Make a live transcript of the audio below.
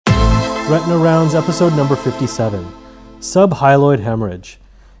RetinaRounds episode number 57, Subhyaloid Hemorrhage.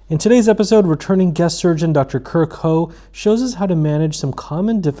 In today's episode, returning guest surgeon Dr. Kirk Hou shows us how to manage some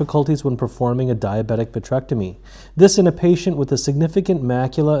common difficulties when performing a diabetic vitrectomy. This in a patient with a significant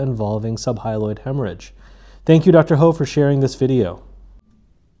macula-involving subhyaloid hemorrhage. Thank you, Dr. Hou, for sharing this video.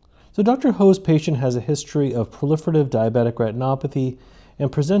 So Dr. Hou's patient has a history of proliferative diabetic retinopathy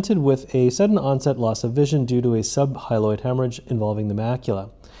and presented with a sudden onset loss of vision due to a subhyaloid hemorrhage involving the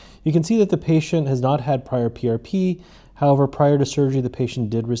macula. You can see that the patient has not had prior PRP. However, prior to surgery, the patient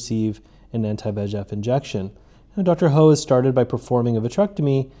did receive an anti-VEGF injection. And Dr. Hou has started by performing a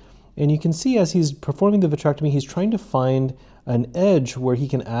vitrectomy, and you can see as he's performing the vitrectomy, he's trying to find an edge where he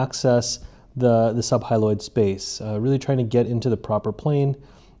can access the subhyaloid space, really trying to get into the proper plane.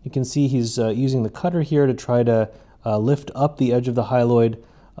 You can see he's using the cutter here to try to lift up the edge of the hyaloid,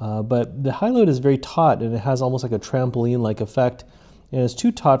 but the hyaloid is very taut and it has almost like a trampoline-like effect, and it's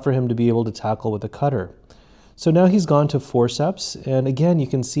too taut for him to be able to tackle with a cutter. So now he's gone to forceps, and again you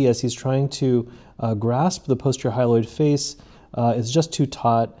can see as he's trying to grasp the posterior hyaloid face, it's just too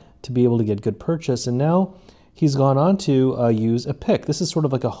taut to be able to get good purchase, and now he's gone on to use a pick. This is sort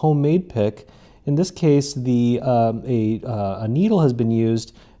of like a homemade pick. In this case, a needle has been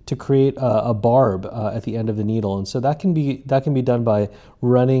used to create a barb at the end of the needle, and so that can be done by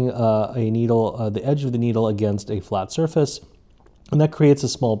running a needle, the edge of the needle against a flat surface, and that creates a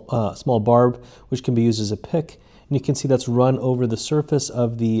small barb which can be used as a pick. And you can see that's run over the surface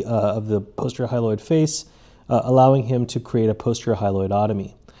of the posterior hyaloid face, allowing him to create a posterior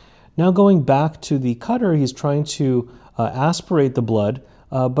hyaloidotomy. Now going back to the cutter, he's trying to aspirate the blood,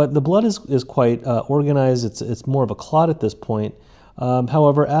 but the blood is quite organized. It's more of a clot at this point.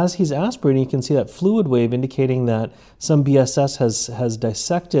 However, as he's aspirating, you can see that fluid wave indicating that some BSS has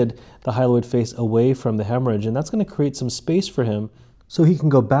dissected the hyaloid face away from the hemorrhage, and that's going to create some space for him so he can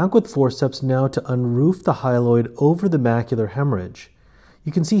go back with forceps now to unroof the hyaloid over the macular hemorrhage.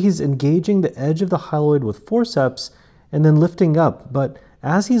 You can see he's engaging the edge of the hyaloid with forceps and then lifting up, but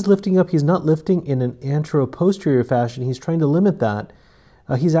as he's lifting up, he's not lifting in an antero-posterior fashion. He's trying to limit that.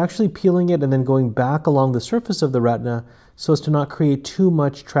 He's actually peeling it and then going back along the surface of the retina so as to not create too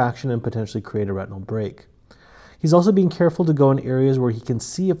much traction and potentially create a retinal break. He's also being careful to go in areas where he can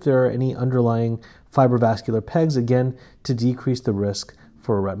see if there are any underlying fibrovascular pegs, again, to decrease the risk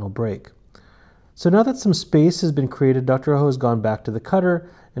for a retinal break. So now that some space has been created, Dr. Hou has gone back to the cutter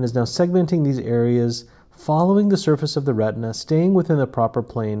and is now segmenting these areas, following the surface of the retina, staying within the proper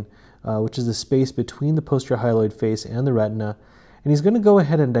plane, which is the space between the posterior hyaloid face and the retina, and he's going to go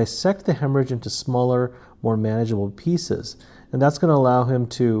ahead and dissect the hemorrhage into smaller, more manageable pieces. And that's going to allow him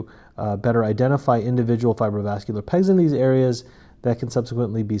to better identify individual fibrovascular pegs in these areas that can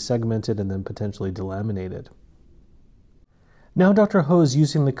subsequently be segmented and then potentially delaminated. Now Dr. Hou is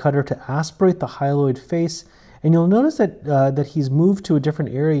using the cutter to aspirate the hyaloid face, and you'll notice that he's moved to a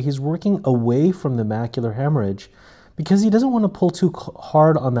different area. He's working away from the macular hemorrhage because he doesn't want to pull too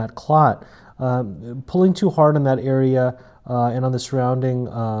hard on that clot. Pulling too hard on that area and on the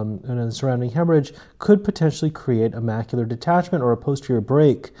surrounding hemorrhage could potentially create a macular detachment or a posterior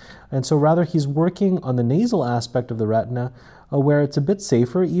break. And so rather he's working on the nasal aspect of the retina where it's a bit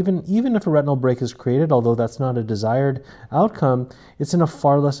safer. Even if a retinal break is created, although that's not a desired outcome, it's in a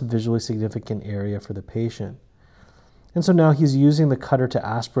far less visually significant area for the patient. And so now he's using the cutter to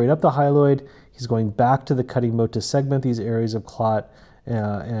aspirate up the hyaloid. He's going back to the cutting mode to segment these areas of clot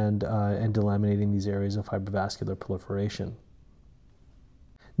and delaminating these areas of fibrovascular proliferation.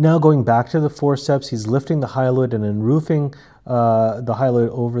 Now going back to the forceps, he's lifting the hyaloid and unroofing the hyaloid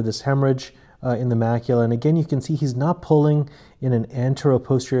over this hemorrhage in the macula. And again, you can see he's not pulling in an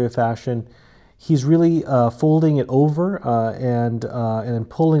antero-posterior fashion. He's really folding it over and then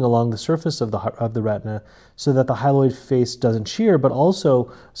pulling along the surface of the retina so that the hyaloid face doesn't shear, but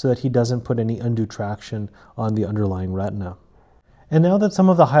also so that he doesn't put any undue traction on the underlying retina. And now that some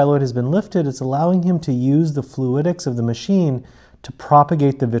of the hyaloid has been lifted, it's allowing him to use the fluidics of the machine to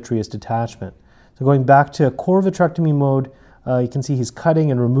propagate the vitreous detachment. So going back to core vitrectomy mode, you can see he's cutting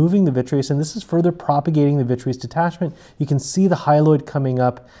and removing the vitreous, and this is further propagating the vitreous detachment. You can see the hyaloid coming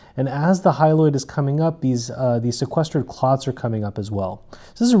up, and as the hyaloid is coming up, these sequestered clots are coming up as well.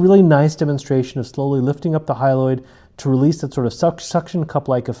 So this is a really nice demonstration of slowly lifting up the hyaloid to release that sort of suction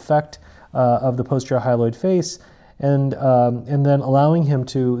cup-like effect of the posterior hyaloid face, and then allowing him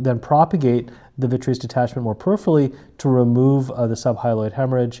to then propagate the vitreous detachment more peripherally to remove the subhyaloid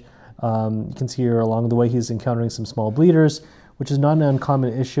hemorrhage. You can see here along the way he's encountering some small bleeders, which is not an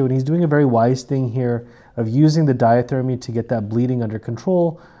uncommon issue, and he's doing a very wise thing here of using the diathermy to get that bleeding under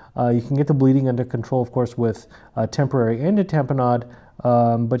control. You can get the bleeding under control, of course, with temporary antitamponade,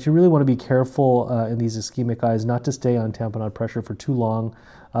 But you really want to be careful in these ischemic eyes not to stay on tamponade pressure for too long,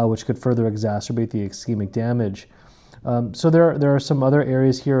 which could further exacerbate the ischemic damage. So there are some other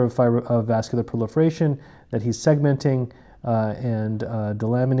areas here of vascular proliferation that he's segmenting and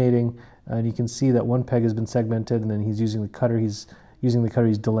delaminating. And you can see that one peg has been segmented, and then he's using the cutter. He's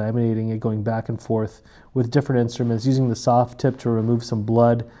delaminating it, going back and forth with different instruments, using the soft tip to remove some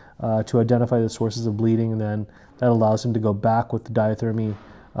blood to identify the sources of bleeding, and then that allows him to go back with the diathermy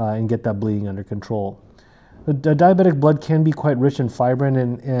and get that bleeding under control. The diabetic blood can be quite rich in fibrin,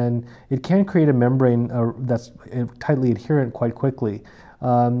 and it can create a membrane that's tightly adherent quite quickly.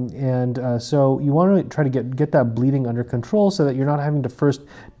 So you want to try to get that bleeding under control so that you're not having to first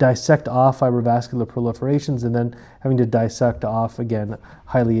dissect off fibrovascular proliferations and then having to dissect off, again,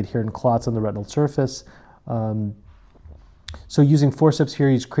 highly adherent clots on the retinal surface. So using forceps here,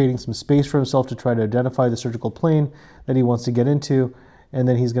 he's creating some space for himself to try to identify the surgical plane that he wants to get into, and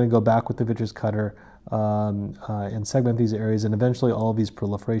then he's going to go back with the vitreous cutter and segment these areas, and eventually all of these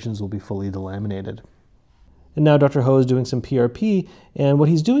proliferations will be fully delaminated. And now Dr. Hou is doing some PRP, and what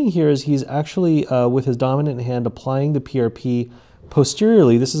he's doing here is he's actually, with his dominant hand, applying the PRP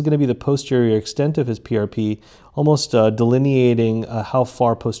posteriorly. This is going to be the posterior extent of his PRP, almost delineating how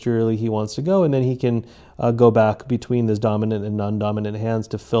far posteriorly he wants to go, and then he can go back between his dominant and non-dominant hands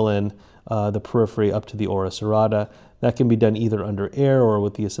to fill in the periphery up to the ora serrata. That can be done either under air or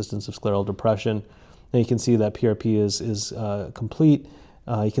with the assistance of scleral depression. And you can see that PRP is complete.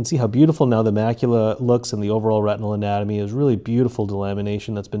 You can see how beautiful now the macula looks, and the overall retinal anatomy is really beautiful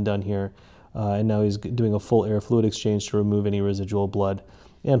delamination that's been done here. And now he's doing a full air fluid exchange to remove any residual blood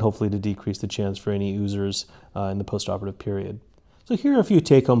and hopefully to decrease the chance for any oozers in the postoperative period. So here are a few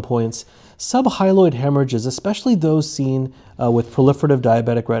take-home points. Subhyaloid hemorrhages, especially those seen with proliferative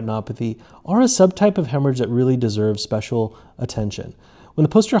diabetic retinopathy, are a subtype of hemorrhage that really deserves special attention. When the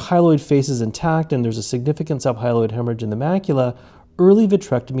posterior hyaloid face is intact and there's a significant subhyaloid hemorrhage in the macula, early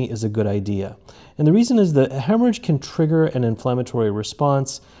vitrectomy is a good idea. And the reason is that a hemorrhage can trigger an inflammatory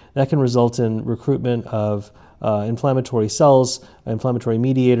response that can result in recruitment of inflammatory cells, inflammatory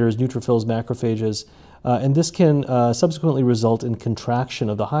mediators, neutrophils, macrophages, and this can subsequently result in contraction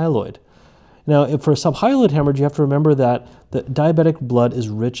of the hyaloid. Now, for a subhyaloid hemorrhage, you have to remember that the diabetic blood is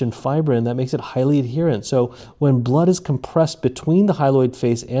rich in fibrin. That makes it highly adherent. So when blood is compressed between the hyaloid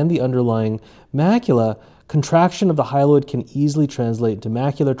face and the underlying macula, contraction of the hyaloid can easily translate into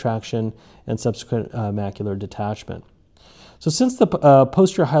macular traction and subsequent macular detachment. So since the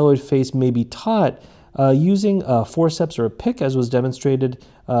posterior hyaloid face may be taut, using a forceps or a pick, as was demonstrated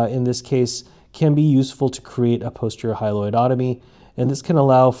in this case, can be useful to create a posterior hyaloidotomy. And this can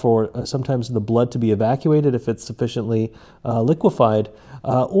allow for sometimes the blood to be evacuated if it's sufficiently liquefied,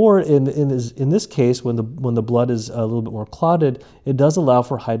 or in this case, when the blood is a little bit more clotted, it does allow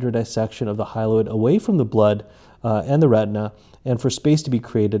for hydrodissection of the hyaloid away from the blood and the retina, and for space to be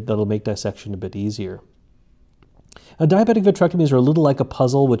created that'll make dissection a bit easier. Now, diabetic vitrectomies are a little like a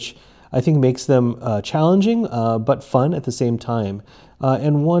puzzle, which I think makes them challenging but fun at the same time.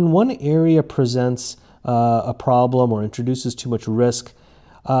 And when one area presents a problem or introduces too much risk,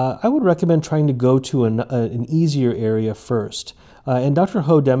 I would recommend trying to go to an easier area first. And Dr.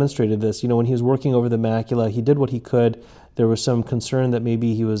 Hou demonstrated this. You know, when he was working over the macula, he did what he could. There was some concern that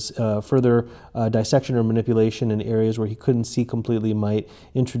maybe he was further dissection or manipulation in areas where he couldn't see completely might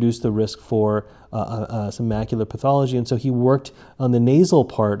introduce the risk for some macular pathology. And so he worked on the nasal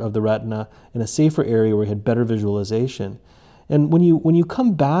part of the retina in a safer area where he had better visualization. And when you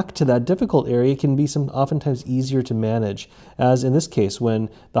come back to that difficult area, it can be oftentimes easier to manage, as in this case, when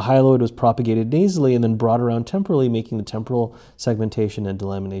the hyaloid was propagated nasally and then brought around temporally, making the temporal segmentation and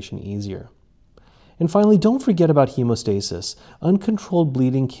delamination easier. And finally, don't forget about hemostasis. Uncontrolled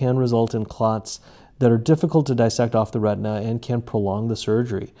bleeding can result in clots that are difficult to dissect off the retina and can prolong the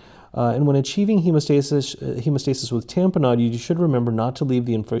surgery. And when achieving hemostasis with tamponade, you should remember not to leave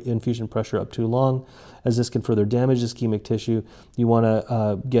the infusion pressure up too long, as this can further damage ischemic tissue. You want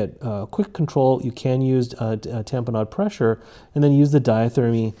to get quick control. You can use tamponade pressure, and then use the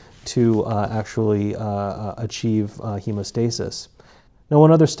diathermy to actually achieve hemostasis. Now,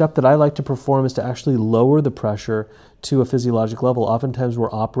 one other step that I like to perform is to actually lower the pressure to a physiologic level. Oftentimes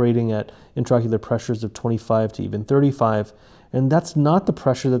we're operating at intraocular pressures of 25 to even 35, and that's not the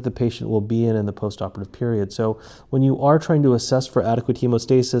pressure that the patient will be in the postoperative period. So when you are trying to assess for adequate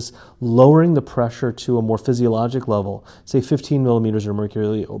hemostasis, lowering the pressure to a more physiologic level, say 15 millimeters of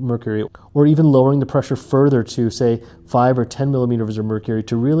mercury, or even lowering the pressure further to, say, 5 or 10 millimeters of mercury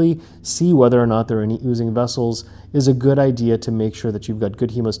to really see whether or not there are any oozing vessels, is a good idea to make sure that you've got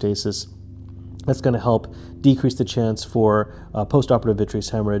good hemostasis That's going to help decrease the chance for postoperative vitreous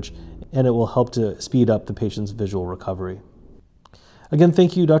hemorrhage, and it will help to speed up the patient's visual recovery. Again,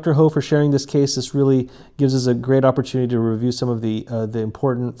 thank you, Dr. Hou, for sharing this case. This really gives us a great opportunity to review some of the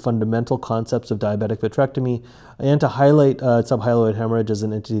important fundamental concepts of diabetic vitrectomy and to highlight subhyaloid hemorrhage as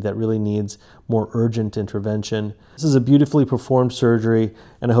an entity that really needs more urgent intervention. This is a beautifully performed surgery,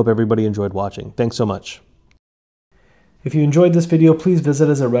 and I hope everybody enjoyed watching. Thanks so much. If you enjoyed this video, please visit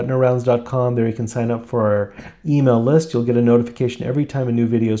us at RetinaRounds.com. There you can sign up for our email list. You'll get a notification every time a new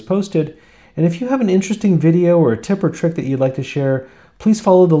video is posted. And if you have an interesting video or a tip or trick that you'd like to share, please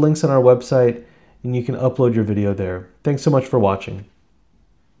follow the links on our website and you can upload your video there. Thanks so much for watching.